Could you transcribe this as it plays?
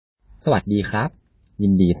สวัสดีครับยิ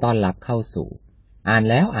นดีต้อนรับเข้าสู่อ่าน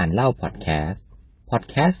แล้วอ่านเล่าพอดแค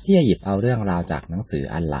สต์ที่จะหยิบเอาเรื่องราวจากหนังสือ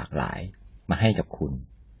อันหลากหลายมาให้กับคุณ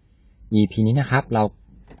EP นี้นะครับเรา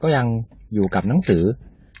ก็ยังอยู่กับหนังสือ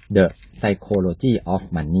The Psychology of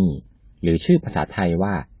Money หรือชื่อภาษาไทย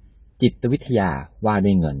ว่าจิตวิทยาว่าด้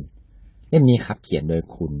วยเงินเล่มนี้ครับเขียนโดย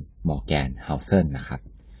คุณมอร์แกนเฮาเซนนะครับ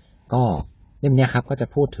ก็เล่มนี้ครับก็จะ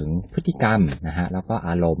พูดถึงพฤติกรรมนะฮะแล้วก็อ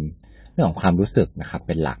ารมณ์เรื่องของความรู้สึกนะครับ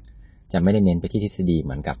เป็นหลักจะไม่ได้เน้นไปที่ทฤษฎีเห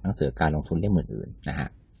มือนกับหนังสือการลงทุนเล่มอื่นๆนะฮะ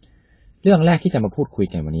เรื่องแรกที่จะมาพูดคุย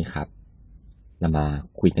กันวันนี้ครับเรามา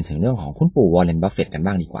คุยกันถึงเรื่องของคุณปู่วอร์เรน บัฟเฟตต์กัน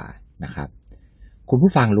บ้างดีกว่านะครับคุณ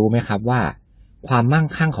ผู้ฟังรู้ไหมครับว่าความมั่ง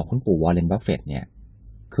คั่งของคุณปู่วอร์เรน บัฟเฟตต์เนี่ย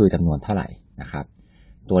คือจำนวนเท่าไหร่นะครับ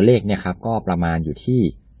ตัวเลขเนี่ยครับก็ประมาณอยู่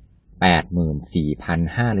ที่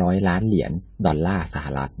 84,500 ล้านเหรียญดอลลาร์สห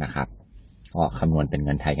รัฐนะครับก็คำนวณเป็นเ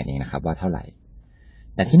งินไทยกันเองนะครับว่าเท่าไหร่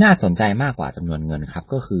แต่ที่น่าสนใจมากกว่าจำนวนเงินครับ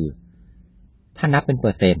ก็คือถ้านับเป็นเป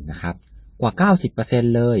อร์เซ็นต์นะครับกว่า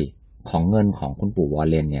 90% เลยของเงินของคุณปู่วอร์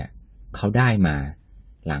เรนเนี่ยเขาได้มา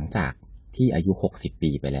หลังจากที่อายุ60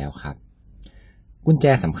 ปีไปแล้วครับกุญแจ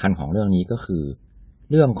สำคัญของเรื่องนี้ก็คือ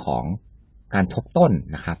เรื่องของการทบต้น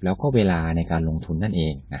นะครับแล้วก็เวลาในการลงทุนนั่นเอ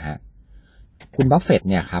งนะฮะคุณบัฟเฟตต์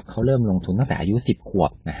เนี่ยครับเขาเริ่มลงทุนตั้งแต่อายุ10 ขว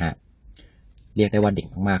บนะฮะเรียกได้ว่าเด็ก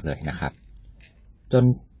มากๆเลยนะครับจน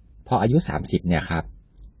พออายุ30เนี่ยครับ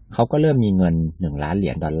เขาก็เริ่มมีเงิน1 ล้านเหรี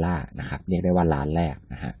ยญดอลลาร์นะครับเรียกได้ว่าล้านแรก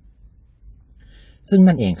นะฮะซึ่ง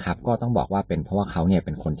นั่นเองครับก็ต้องบอกว่าเป็นเพราะว่าเขาเนี่ยเ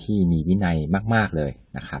ป็นคนที่มีวินัยมากๆเลย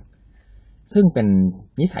นะครับซึ่งเป็น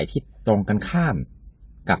นิสัยที่ตรงกันข้าม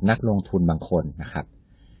กับนักลงทุนบางคนนะครับ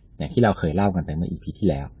อย่างที่เราเคยเล่ากันไปเมื่อ EP ที่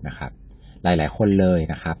แล้วนะครับหลายๆคนเลย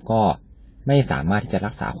นะครับก็ไม่สามารถที่จะ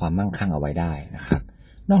รักษาความมั่งคั่งเอาไว้ได้นะครับ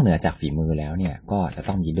นอกเหนือจากฝีมือแล้วเนี่ยก็จะ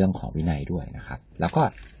ต้องมีเรื่องของวินัยด้วยนะครับแล้วก็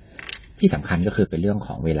ที่สำคัญก็คือเป็นเรื่องข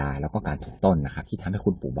องเวลาแล้วก็การทบต้นนะครับที่ทำให้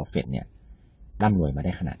คุณปู่บัฟเฟตต์เนี่ยร่ำรวยมาไ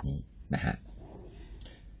ด้ขนาดนี้นะฮะ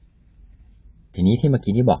ทีนี้ที่เมื่อ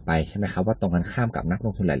กี้นี่บอกไปใช่ไหมครับว่าตรงกันข้ามกับนักล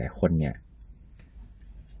งทุนหลายๆคนเนี่ย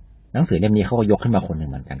หนังสือเล่มนี้เขาก็ยกขึ้นมาคนหนึ่ง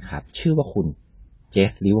เหมือนกันครับชื่อว่าคุณเจ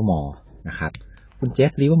ส ลิเวอร์มอร์นะครับคุณเจ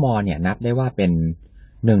ส ลิเวอร์มอร์เนี่ยนับได้ว่าเป็น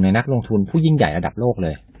หนึ่งในนักลงทุนผู้ยิ่งใหญ่ระดับโลกเล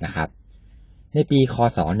ยนะครับในปีค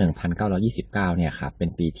ศ1929เนี่ยครับเป็น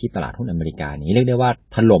ปีที่ตลาดหุ้นอเมริกานี้เรียกได้ว่า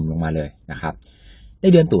ถล่มลงมาเลยนะครับใน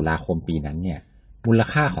เดือนตุลาคมปีนั้นเนี่ยมูล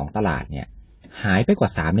ค่าของตลาดเนี่ยหายไปกว่า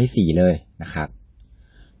3 ใน 4เลยนะครับ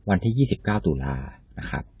วันที่29ตุลานะ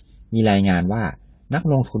ครับมีรายงานว่านัก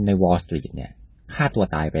ลงทุนในวอลล์สตรีทเนี่ยฆ่าตัว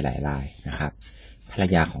ตายไปหลายรายนะครับภรร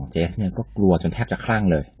ยาของเจสเนี่ยก็กลัวจนแทบจะคลั่ง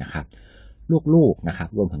เลยนะครับลูกๆนะครับ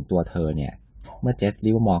รวมถึงตัวเธอเนี่ยเมื่อเจส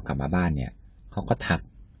ลิเวอร์มอร์กลับมาบ้านเนี่ยเขาก็ทัก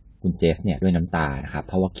คุณเจสเนี่ยด้วยน้ำตานะครับเ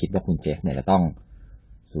พราะว่าคิดว่าคุณเจสเนี่ยจะต้อง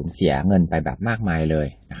สูญเสียเงินไปแบบมากมายเลย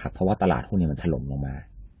นะครับเพราะว่าตลาดหุ้นเนี่ยมันถล่มลงมา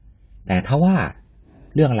แต่ถ้าว่า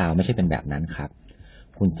เรื่องราวไม่ใช่เป็นแบบนั้นครับ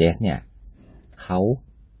คุณเจสเนี่ยเขา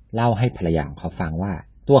เล่าให้ภรรยาของเขาฟังว่า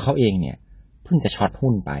ตัวเขาเองเนี่ยเพิ่งจะช็อต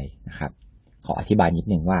หุ้นไปนะครับขออธิบายนิด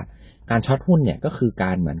นึงว่าการช็อตหุ้นเนี่ยก็คือก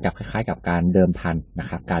ารเหมือนกับคล้ายๆกับการเดิมพันนะ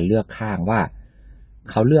ครับการเลือกข้างว่า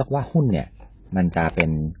เขาเลือกว่าหุ้นเนี่ยมันจะเป็น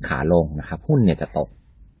ขาลงนะครับหุ้นเนี่ยจะตก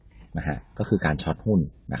นะฮะก็คือการช็อตหุ้น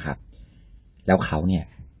นะครับแล้วเขาเนี่ย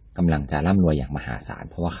กำลังจะร่ำรวยอย่างมหาศาล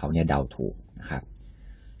เพราะว่าเขาเนี่ยเดาถูกนะครับ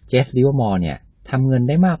เจส ลิเวอร์มอร์เนี่ยทำเงิน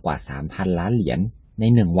ได้มากกว่า 3,000 ล้านเหรียญใน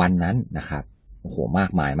1วันนั้นนะครับโอ้โหมา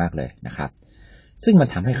กมายมากเลยนะครับซึ่งมัน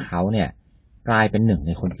ทำให้เขาเนี่ยกลายเป็นหนึ่งใ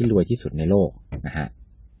นคนที่รวยที่สุดในโลกนะฮะ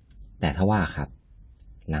แต่ทว่าครับ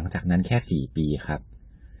หลังจากนั้นแค่4 ปีครับ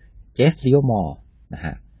เจส ลิเวอร์มอร์นะฮ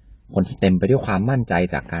ะคนที่เต็มไปด้วยความมั่นใจ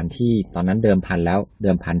จากการที่ตอนนั้นเดิมพันแล้วเดิ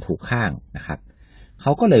มพันถูกข้างนะครับเข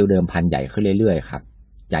าก็เลยเดิมพันใหญ่ขึ้นเรื่อยๆครับ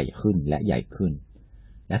ใหญ่ขึ้นและใหญ่ขึ้น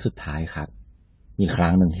และสุดท้ายครับมีครั้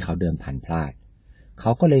งหนึ่งที่เขาเดิมพันพลาดเข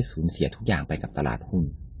าก็เลยสูญเสียทุกอย่างไปกับตลาดหุ้น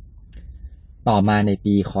ต่อมาใน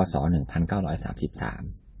ปีคศ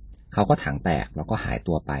1933เขาก็ถังแตกแล้วก็หาย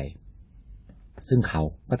ตัวไปซึ่งเขา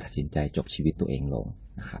ก็ตัดสินใจจบชีวิตตัวเองลง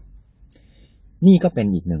นะครับนี่ก็เป็น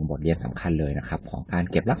อีกหนึ่งบทเรียนสำคัญเลยนะครับของการ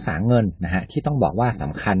เก็บรักษาเงินนะฮะที่ต้องบอกว่าส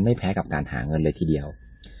ำคัญไม่แพ้กับการหาเงินเลยทีเดียว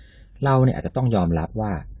เราเนี่ยอาจจะต้องยอมรับว่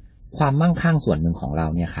าความมั่งคั่งส่วนหนึ่งของเรา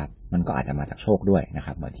เนี่ยครับมันก็อาจจะมาจากโชคด้วยนะค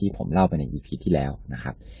รับเหมือนที่ผมเล่าไปใน EP ที่แล้วนะค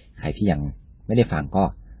รับใครที่ยังไม่ได้ฟังก็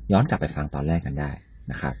ย้อนกลับไปฟังตอนแรกกันได้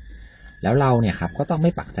นะครับแล้วเราเนี่ยครับก็ต้องไ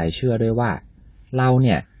ม่ปักใจเชื่อด้วยว่าเราเ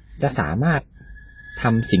นี่ยจะสามารถท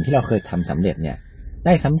ำสิ่งที่เราเคยทำสำเร็จเนี่ยไ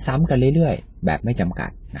ด้ซ้ำๆกันเรื่อยๆแบบไม่จำกั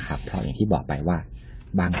ดนะครับเพราะอย่างที่บอกไปว่า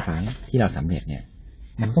บางครั้งที่เราสำเร็จเนี่ย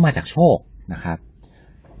มันก็มาจากโชคนะครับ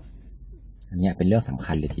อันนี้เป็นเรื่องสำ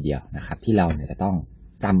คัญเลยทีเดียวนะครับที่เราเนี่ยจะต้อง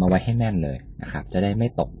จำเอาไว้ให้แม่นเลยนะครับจะได้ไม่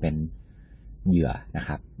ตกเป็นเหยื่อนะค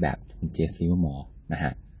รับแบบคุณเจส ลิเวอร์มอร์นะฮ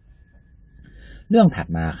ะ เรื่องถัด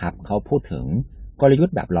มาครับเขาพูดถึงกลยุท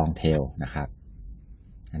ธ์แบบ long tail นะครับ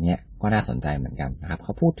อันนี้ก็น่าสนใจเหมือนกันนะครับเข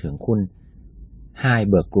าพูดถึงคุณไฮ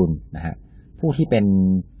เบิร์กกรุนนะฮะผู้ที่เป็น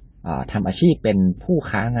ทำอาชีพเป็นผู้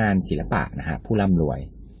ค้างานศิลปะนะฮะผู้ร่ำรวย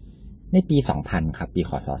ในปี 2000 ครับปี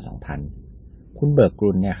คศ 2000 คุณเบิร์กก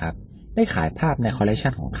รุนเนี่ยครับได้ขายภาพในคอลเลกชั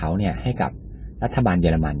นของเขาเนี่ยให้กับรัฐบาลเย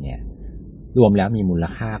อรมันเนี่ยรวมแล้วมีมูล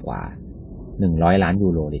ค่ากว่า100 ล้านยู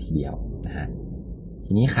โรเลยทีเดียวนะฮะ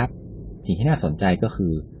ทีนี้ครับสิ่งที่น่าสนใจก็คื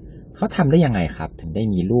อเขาทำได้ยังไงครับถึงได้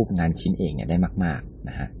มีรูปงานชิ้นเองเนี่ยได้มากๆ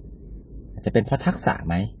นะฮะอาจจะเป็นเพราะทักษะไ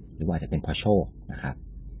หมหรือว่าจะเป็นเพราะโชคนะครับ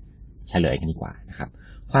เฉลยกันดีกว่านะครับ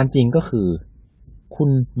ความจริงก็คือคุณ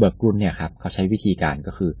เบิร์กกรุนเนี่ยครับเขาใช้วิธีการ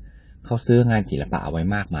ก็คือเขาซื้องานศิลปะเอาไว้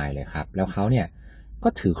มากมายเลยครับแล้วเขาเนี่ยก็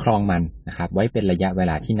ถือครองมันนะครับไว้เป็นระยะเว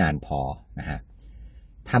ลาที่นานพอนะฮะ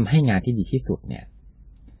ทำให้งานที่ดีที่สุดเนี่ย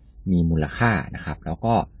มีมูลค่านะครับแล้ว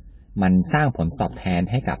ก็มันสร้างผลตอบแทน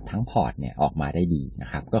ให้กับทั้งพอร์ตเนี่ยออกมาได้ดีนะ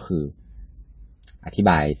ครับก็คืออธิบ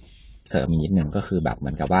ายเสริมอีกนิดหนึ่งก็คือแบบเห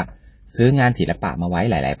มือนกับว่าซื้องานศิลปะมาไว้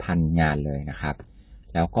หลายๆพันงานเลยนะครับ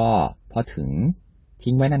แล้วก็พอถึง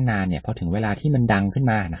ทิ้งไว้นานๆเนี่ยพอถึงเวลาที่มันดังขึ้น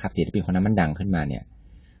มานะครับศิลปินคนนั้นมันดังขึ้นมาเนี่ย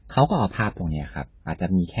เขาก็เอาภาพพวกนี้ครับอาจจะ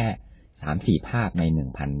มีแค่ 3-4 ภาพใน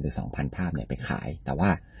 1,000 หรือ 2,000 ภาพเนี่ยไปขายแต่ว่า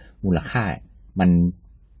มูลค่ามัน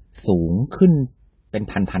สูงขึ้นเป็น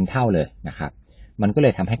พันๆเท่าเลยนะครับมันก็เล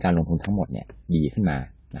ยทำให้การลงทุนทั้งหมดเนี่ยดีขึ้นมา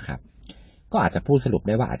นะครับก็อาจจะพูดสรุปไ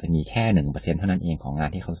ด้ว่าอาจจะมีแค่ 1% เท่านั้นเองของงาน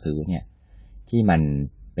ที่เขาซื้อเนี่ยที่มัน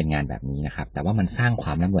เป็นงานแบบนี้นะครับแต่ว่ามันสร้างคว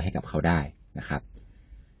ามร่ำรวยให้กับเขาได้นะครับ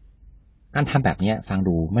การทำแบบนี้ฟัง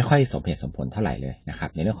ดูไม่ค่อยสมเหตุสมผลเท่าไหร่เลยนะครับ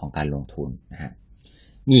ในเรื่องของการลงทุนนะฮะ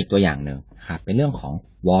มีอีกตัวอย่างหนึ่งครับเป็นเรื่องของ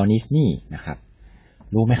วอลต์ดิสนีย์นะครับ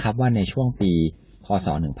รู้ไหมครับว่าในช่วงปีคศ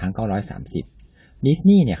 1930ดิส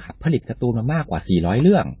นีย์เนี่ยครับผลิตการ์ตูนมามากกว่า400 เ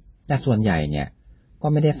รื่องแต่ส่วนใหญ่เนี่ย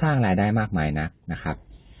ก็ไม่ได้สร้างรายได้มากมายนักนะครับ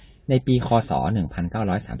ในปีคศ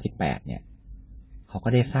 1938เนี่ยเขาก็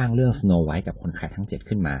ได้สร้างเรื่อง Snow White กับคนแคระทั้ง7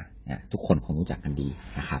ขึ้นมาทุกคนคงรู้จักกันดี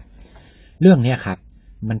นะครับเรื่องนี้ครับ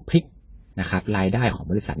มันพลิกนะครับรายได้ของ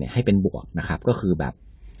บริษัทเนี่ยให้เป็นบวกนะครับก็คือแบบ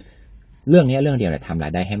เรื่องนี้เรื่องเดียวเนี่ยทำรา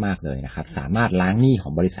ยได้ให้มากเลยนะครับสามารถล้างหนี้ขอ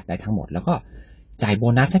งบริษัทได้ทั้งหมดแล้วก็จ่ายโบ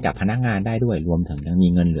นัสให้กับพนักงานได้ด้วยรวมถึงยังมี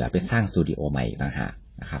เงินเหลือไปสร้างสตูดิโอใหม่อีกต่างหาก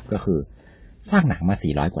นะครับก็คือสร้างหนังมา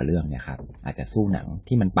400 กว่าเรื่องเนี่ยครับอาจจะสู้หนัง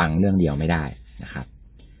ที่มันปังเรื่องเดียวไม่ได้นะครับ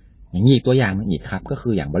อย่างนี้อีกตัวอย่างนึงอีกครับก็คื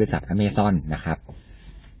ออย่างบริษัท Amazon นะครับ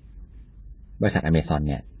บริษัท Amazon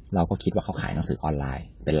เนี่ยเราก็คิดว่าเขาขายหนังสือออนไลน์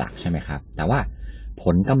เป็นหลักใช่ไหมครับแต่ว่าผ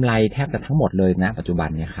ลกำไรแทบจะทั้งหมดเลยนะปัจจุบัน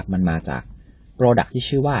เนี่ยครับมันมาจาก Product ที่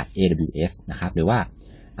ชื่อว่า AWS นะครับหรือว่า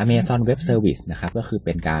Amazon Web Service นะครับก็คือเ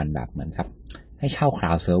ป็นการแบบเหมือนกับให้เช่า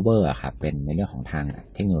Cloud Server อะครับเป็นในเรื่องของทาง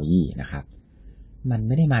เทคโนโลยีนะครับมันไ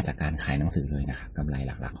ม่ได้มาจากการขายหนังสือเลยนะครับกำไร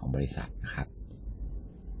หลักๆของบริษัทนะครับ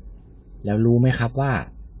แล้วรู้ไหมครับว่า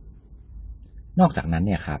นอกจากนั้นเ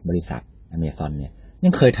นี่ยครับบริษัท Amazon เนี่ยยั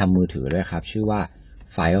งเคยทำมือถือด้วยครับชื่อว่า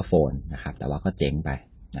Fire Phone นะครับแต่ว่าก็เจ๊งไป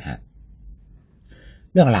นะฮะ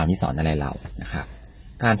เรื่องราวนี้สอนอะไรเรานะครับ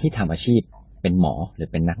การที่ทำอาชีพเป็นหมอหรือ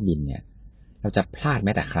เป็นนักบินเนี่ยเราจะพลาดแ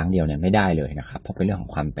ม้แต่ครั้งเดียวเนี่ยไม่ได้เลยนะครับเพราะเป็นเรื่องขอ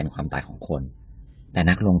งความเป็นความตายของคนแต่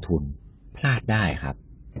นักลงทุนพลาดได้ครับ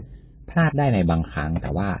พลาดได้ในบางครั้งแต่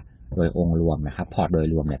ว่าโดยองค์รวมนะครับพอร์ตโดย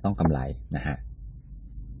รวมเนี่ยต้องกำไรนะฮะ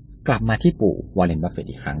กลับมาที่ปู่วอร์เรน บัฟเฟตต์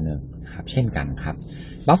อีกครั้งหนึ่งนะครับเช่นกันครับ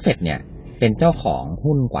บัฟเฟตต์เนี่ยเป็นเจ้าของ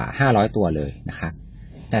หุ้นกว่า500 ตัวเลยนะครับ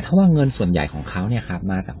แต่ถ้าว่าเงินส่วนใหญ่ของเขาเนี่ยครับ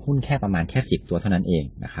มาจากหุ้นแค่ประมาณแค่10 ตัวเท่านั้นเอง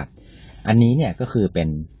นะครับอันนี้เนี่ยก็คือเป็น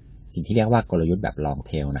สิ่งที่เรียกว่ากลยุทธ์แบบลองเ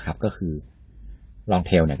ทลนะครับก็คือลองเ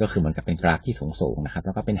ทลเนี่ยก็คือเหมือนกับเป็นกราฟที่สูงๆนะครับแ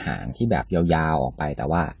ล้วก็เป็นหางที่แบบยาวๆออกไปแต่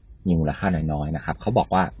ว่ามีมูลค่าน้อยๆนะครับเขาบอก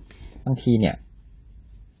ว่าบางทีเนี่ย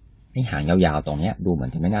ไอ้หางยาวๆตรงนี้ดูเหมือ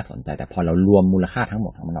นจะไม่น่าสนใจแต่พอเรารวมมูลค่าทั้งหม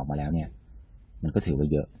ดของมันออกมาแล้วเนี่ยมันก็ถือว่า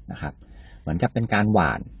เยอะนะครับเหมือนกับเป็นการหว่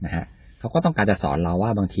านนะฮะเขาก็ต้องการจะสอนเราว่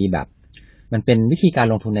าบางทีแบบมันเป็นวิธีการ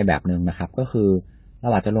ลงทุนในแบบนึงนะครับก็คือเรา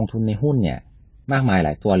อาจจะลงทุนในหุ้นเนี่ยมากมายหล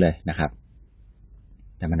ายตัวเลยนะครับ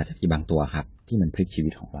แต่มันอาจจะมีบางตัวครับที่มันพลิกชีวิ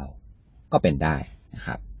ตของเราก็เป็นได้นะค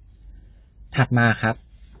รับถัดมาครับ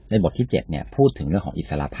ในบทที่7เนี่ยพูดถึงเรื่องของอิ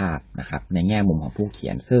สรภาพนะครับในแง่มุมของผู้เขี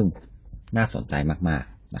ยนซึ่งน่าสนใจมาก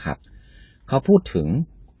ๆนะครับเขาพูดถึง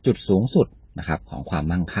จุดสูงสุดนะครับของความ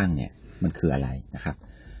มั่งคั่งเนี่ยมันคืออะไรนะครับ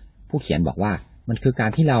ผู้เขียนบอกว่ามันคือกา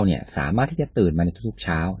รที่เราเนี่ยสามารถที่จะตื่นมาในทุกๆเ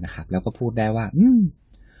ช้านะครับแล้วก็พูดได้ว่า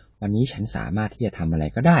วันนี้ฉันสามารถที่จะทำอะไร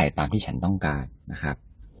ก็ได้ตามที่ฉันต้องการนะครับ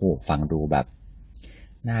โอ้ฟังดูแบบ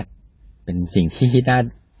น่าเป็นสิ่งที่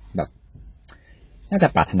น่าจะ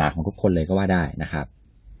ปรารถนาของทุกคนเลยก็ว่าได้นะครับ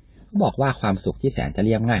เขาบอกว่าความสุขที่แสนจะเ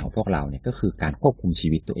รียบง่ายของพวกเราเนี่ยก็คือการควบคุมชี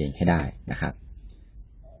วิตตัวเองให้ได้นะครับ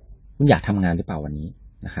คุณอยากทำงานหรือเปล่าวันนี้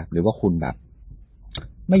นะครับหรือว่าคุณแบบ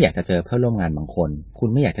ไม่อยากจะเจอเพื่อนร่วมงานบางคนคุณ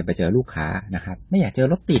ไม่อยากจะไปเจอลูกค้านะครับไม่อยากเจอ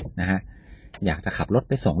รถติดนะฮะอยากจะขับรถ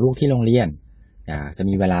ไปส่งลูกที่โรงเรียนอยากจะ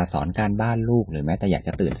มีเวลาสอนการบ้านลูกหรือแม้แต่อยากจ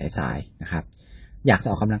ะตื่นสายๆนะครับอยากจะ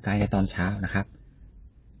ออกกำลังกายในตอนเช้านะครับ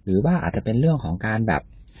หรือว่าอาจจะเป็นเรื่องของการแบบ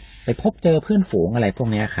ไปพบเจอเพื่อนฝูงอะไรพวก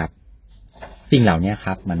นี้ครับสิ่งเหล่านี้ค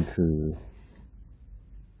รับมันคือ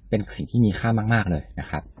เป็นสิ่งที่มีค่ามากๆเลยนะ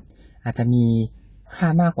ครับอาจจะมีค่า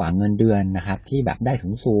มากกว่าเงินเดือนนะครับที่แบบได้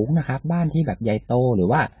สูงๆนะครับบ้านที่แบบใหญ่โตหรือ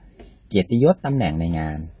ว่าเกียรติยศตำแหน่งในงา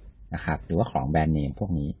นนะครับหรือว่าของแบรนด์เนมพวก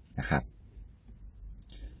นี้นะครับ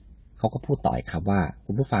เขาก็พูดต่ออีกครับว่า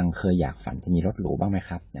คุณผู้ฟังเคยอยากฝันจะมีรถหรูบ้างไหม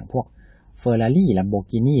ครับอย่างพวก Ferrari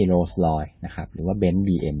Lamborghini Rolls-Royce นะครับหรือว่า Benz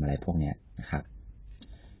BM อะไรพวกนี้นะครับ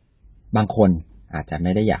บางคนอาจจะไ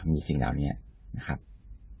ม่ได้อยากมีสิ่งเหล่านี้นะครับ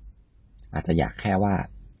อาจจะอยากแค่ว่า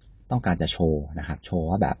ต้องการจะโชว์นะครับโชว์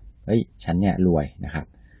ว่าแบบเฮ้ยฉันเนี่ยรวยนะครับ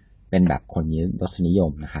เป็นแบบคนมีรสนิย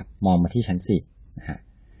มนะครับมองมาที่ฉันสินะฮะ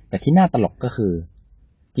แต่ที่น่าตลกก็คือ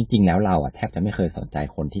จริงๆแล้วเราแทบจะไม่เคยสนใจ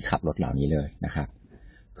คนที่ขับรถเหล่านี้เลยนะครับ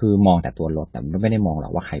คือมองแต่ตัวรถแต่ไม่ได้มองหรอ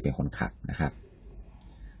กว่าใครเป็นคนขับนะครับ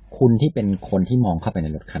คุณที่เป็นคนที่มองเข้าไปใน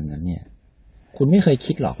รถคันนั้นเนี่ยคุณไม่เคย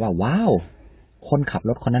คิดหรอกว่าว้าวคนขับ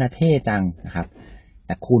รถคนนั้นเท่จังนะครับแ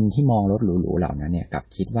ต่คุณที่มองรถหรูๆเหล่านั้นเนี่ยกลับ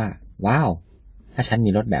คิดว่าว้าวถ้าฉันมี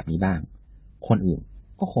รถแบบนี้บ้างคนอื่น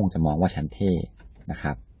ก็คงจะมองว่าฉันเท่นะค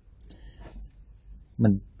รับมั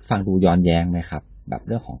นฟังดูย้อนแย้งไหมครับแบบเ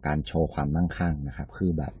รื่องของการโชว์ความมั่งคั่งนะครับคื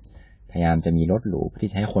อแบบพยายามจะมีรถหรูที่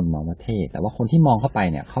จะให้คนมองว่าเท่แต่ว่าคนที่มองเข้าไป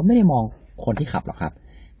เนี่ยเขาไม่ได้มองคนที่ขับหรอกครับ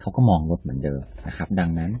เขาก็มองรถเหมือนเดิมนะครับดัง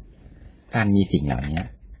นั้นการมีสิ่งเหล่านี้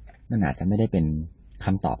มันอาจจะไม่ได้เป็นค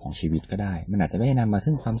ำตอบของชีวิตก็ได้มันอาจจะไม่ได้นำมา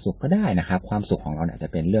ซึ่งความสุขก็ได้นะครับความสุขของเราเนี่ยจะ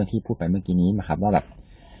เป็นเรื่องที่พูดไปเมื่อกี้นี้นะครับว่าแบบ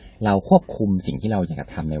เราควบคุมสิ่งที่เราอยากจะ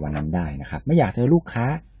ทำในวันนั้นได้นะครับไม่อยากเจอลูกค้า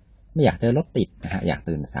ไม่อยากเจอรถติดนะฮะอยาก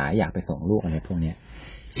ตื่นสายอยากไปส่งลูกอะไรพวกนี้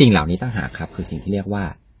สิ่งเหล่านี้ต่างหากครับคือสิ่งที่เรียกว่า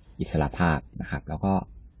อิสรภาพนะครับแล้วก็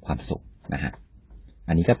ความสุขนะฮะ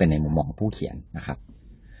อันนี้ก็เป็นในมุมมองของผู้เขียนนะครับ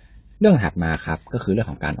เรื่องถัดมาครับก็คือเรื่อง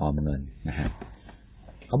ของการออมเงินนะฮะ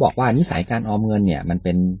เขาบอกว่านิสัยการออมเงินเนี่ยมันเ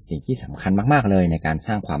ป็นสิ่งที่สำคัญมากๆเลยในการส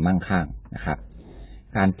ร้างความมั่งคั่งนะครับ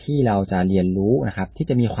การที่เราจะเรียนรู้นะครับที่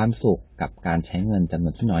จะมีความสุขกับการใช้เงินจำน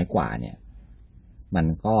วนที่น้อยกว่าเนี่ยมัน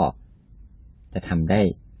ก็จะทำได้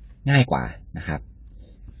ง่ายกว่านะครับ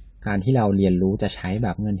การที่เราเรียนรู้จะใช้แบ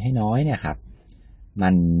บเงินให้น้อยเนี่ยครับมั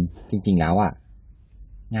นจริงๆแล้ว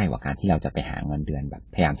ง่ายกว่าการที่เราจะไปหาเงินเดือนแบบ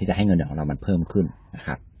พยายามที่จะให้เงินเดือนของเรามันเพิ่มขึ้นนะค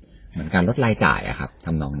รับเหมือนการลดรายจ่ายครับท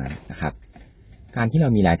ำนองนั้นนะครับการที่เรา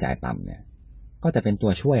มีรายจ่ายต่ำเนี่ยก็จะเป็นตั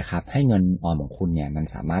วช่วยครับให้เงินออมของคุณเนี่ยมัน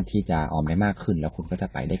สามารถที่จะออมได้มากขึ้นแล้วคุณก็จะ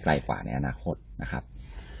ไปได้ไกลกว่าในอนาคตนะครับ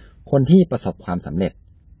คนที่ประสบความสำเร็จ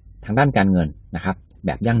ทางด้านการเงินนะครับแ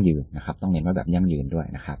บบยั่งยืนนะครับต้องเน้นว่าแบบยั่งยืนด้วย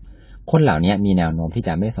นะครับคนเหล่านี้มีแนวโน้มที่จ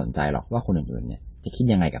ะไม่สนใจหรอกว่าคนอื่นๆเนี่ยจะคิด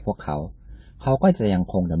ยังไงกับพวกเขาก็จะยัง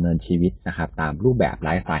คงดำเนินชีวิตนะครับตามรูปแบบไล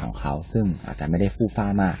ฟ์สไตล์ของเขาซึ่งอาจจะไม่ได้ฟู่ฟ้า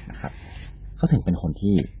มากนะครับเขาถึงเป็นคน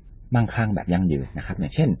ที่มั่งคั่งแบบยั่งยืนนะครับอย่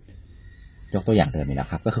างเช่นยกตัวอย่างเดิมนี่แหล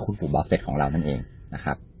ะครับก็คือคุณปู่บัฟเฟตต์ของเรานั่นเองนะค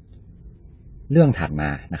รับเรื่องถัดมา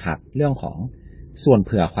นะครับเรื่องของส่วนเ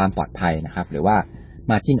ผื่อความปลอดภัยนะครับหรือว่า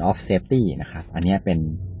margin of safety นะครับอันนี้เป็น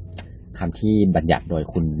คำที่บัญญัติโดย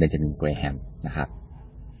คุณเบนจามิน เกรแฮมนะครับ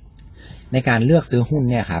ในการเลือกซื้อหุ้น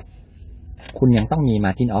เนี่ยครับคุณยังต้องมี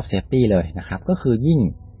margin of safety เลยนะครับก็คือยิ่ง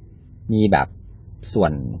มีแบบส่ว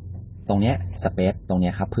นตรงนี้ space ตรงนี้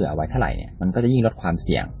ครับเผื่อเอาไว้เท่าไหร่เนี่ยมันก็จะยิ่งลดความเ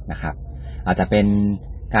สี่ยงนะครับอาจจะเป็น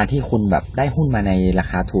การที่คุณแบบได้หุ้นมาในรา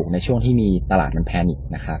คาถูกในช่วงที่มีตลาดมันแพนิค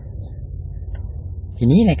นะครับที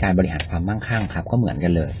นี้ในการบริหารความมั่งคั่งครับก็เหมือนกั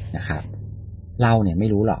นเลยนะครับเราเนี่ยไม่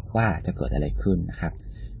รู้หรอกว่าจะเกิดอะไรขึ้นนะครับ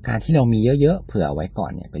การที่เรามีเยอะๆเผื่อเอาไว้ก่อ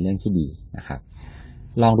นเนี่ยเป็นเรื่องที่ดีนะครับ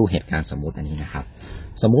ลองดูเหตุการณ์สมมุติอันนี้นะครับ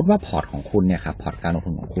สมมุติว่าพอร์ตของคุณเนี่ยครับพอร์ตการลง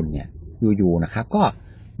ทุนของคุณเนี่ยอยู่ๆนะครับก็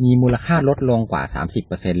มีมูลค่าลดลงกว่า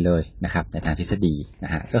 30% เลยนะครับในทางทฤษฎีน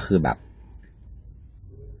ะฮะก็คือแบบ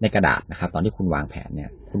ในกระดาษนะครับตอนที่คุณวางแผนเนี่ย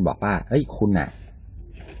คุณบอกว่าเอ้ยคุณน่ะ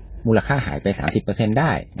มูลค่าหายไป 30% ไ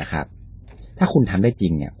ด้นะครับถ้าคุณทำได้จริ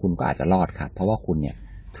งเนี่ยคุณก็อาจจะรอดครับเพราะว่าคุณเนี่ย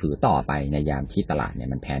ถือต่อไปในยามที่ตลาดเนี่ย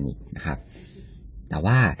มันแพนิคนะครับแต่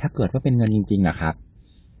ว่าถ้าเกิดว่าเป็นเงินจริงๆนะครับ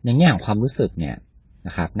ในแง่ของความรู้สึกเนี่ยน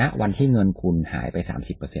ะครับณวันที่เงินคุณหายไป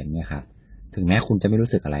 30% เนี่ยครับถึงแม้คุณจะไม่รู้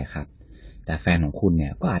สึกอะไรครับแต่แฟนของคุณเนี่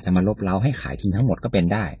ยก็อาจจะมาลบเล้าให้ขายทิ้งทั้งหมดก็เป็น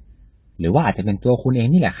ได้หรือว่าอาจจะเป็นตัวคุณเอง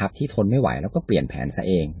นี่แหละครับที่ทนไม่ไหวแล้วก็เปลี่ยนแผนซะ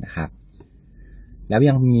เองนะครับแล้ว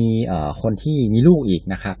ยังมีคนที่มีลูกอีก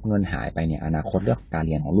นะครับเงินหายไปเนี่ยอนาคตเรื่องการเ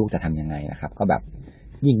รียนของลูกจะทำยังไงนะครับก็แบบ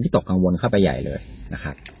ยิ่งวิตกกังวลเข้าไปใหญ่เลยนะค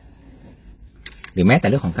รับหรือแม้แต่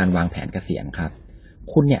เรื่องของการวางแผนเกษียณครับ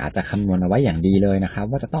คุณเนี่ยอาจจะคำนวณเอาไว้อย่างดีเลยนะครับ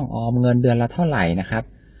ว่าจะต้องออมเงินเดือนละเท่าไหร่นะครับ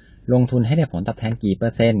ลงทุนให้ได้ผลตอบแทนกี่เปอ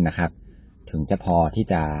ร์เซ็นต์นะครับถึงจะพอที่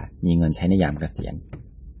จะมีเงินใช้ในยามเกษียณ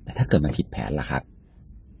แต่ถ้าเกิดมันผิดแผนล่ะครับ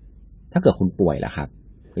ถ้าเกิดคุณป่วยล่ะครับ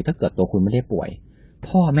หรือถ้าเกิดตัวคุณไม่ได้ป่วย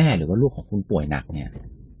พ่อแม่หรือว่าลูกของคุณป่วยหนักเนี่ย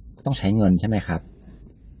ต้องใช้เงินใช่ไหมครับ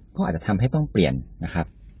ก็อาจจะทำให้ต้องเปลี่ยนนะครับ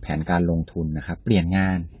แผนการลงทุนนะครับเปลี่ยนงา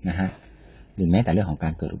นนะฮะหรือแม้แต่เรื่องของกา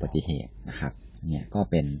รเกิดอุบัติเหตุนะครับเนี่ยก็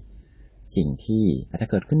เป็นสิ่งที่อาจจะ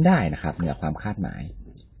เกิดขึ้นได้นะครับเหนือความคาดหมาย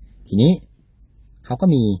ทีนี้เขาก็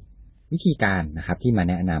มีวิธีการนะครับที่มา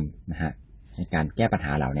แนะนำนะฮะในการแก้ปัญห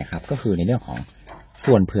าเหล่านี้ครับก็คือในเรื่องของ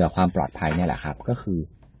ส่วนเผื่อความปลอดภัยเนี่ยแหละครับก็คือ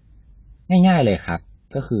ง่ายๆเลยครับ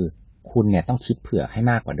ก็คือคุณเนี่ยต้องคิดเผื่อให้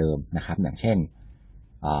มากกว่าเดิมนะครับอย่างเช่น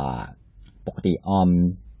ปกติออม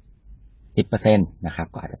 10% นะครับ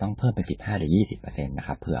ก็อาจจะต้องเพิ่มเป็น 15 หรือ 20% นะค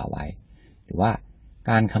รับเผื่อเอาไว้หรือว่า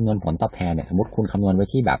การคำนวณผลตอบแทนเนี่ยสมมติคุณคำนวณไว้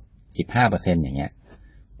ที่แบบ 15% อย่างเงี้ย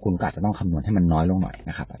คุณก็อาจจะต้องคำนวณให้มันน้อยลงหน่อย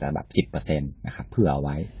นะครับอาจจะแบบ 10% นะครับเผื่อเอาไ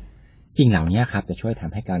ว้สิ่งเหล่านี้ครับจะช่วยท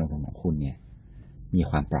ำให้การลงทุนของคุณเนี่ยมี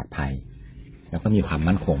ความปลอดภัยแล้วก็มีความ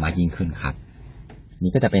มั่นคงมากยิ่งขึ้นครับ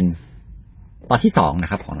นี่ก็จะเป็นตอนที่2นะ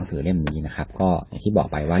ครับของหนังสือเล่มนี้นะครับก็อย่างที่บอก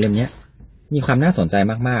ไปว่าเล่มนี้มีความน่าสนใจ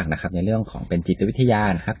มากๆนะครับในเรื่องของเป็นจิตวิทยา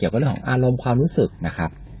นะครับเกี่ยวกับเรื่องของอารมณ์ความรู้สึกนะครับ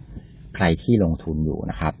ใครที่ลงทุนอยู่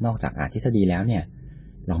นะครับนอกจากอ่านทฤษฎีแล้วเนี่ย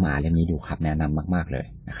ลองมาอ่านเล่มนี้ดูครับแนะนำมากๆเลย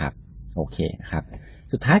นะครับโอเคนะครับ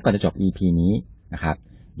สุดท้ายก่อนจะจบ EP นี้นะครับ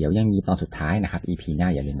เดี๋ยวยังมีตอนสุดท้ายนะครับ EP หน้า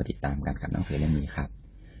อย่าลืมมาติดตามกันกับหนังสือเล่มนี้ครับ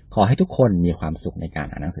ขอให้ทุกคนมีความสุขในการ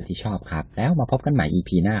อ่านหนังสือที่ชอบครับแล้วมาพบกันใหม่ EP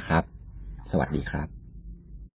หน้าครับสวัสดีครับ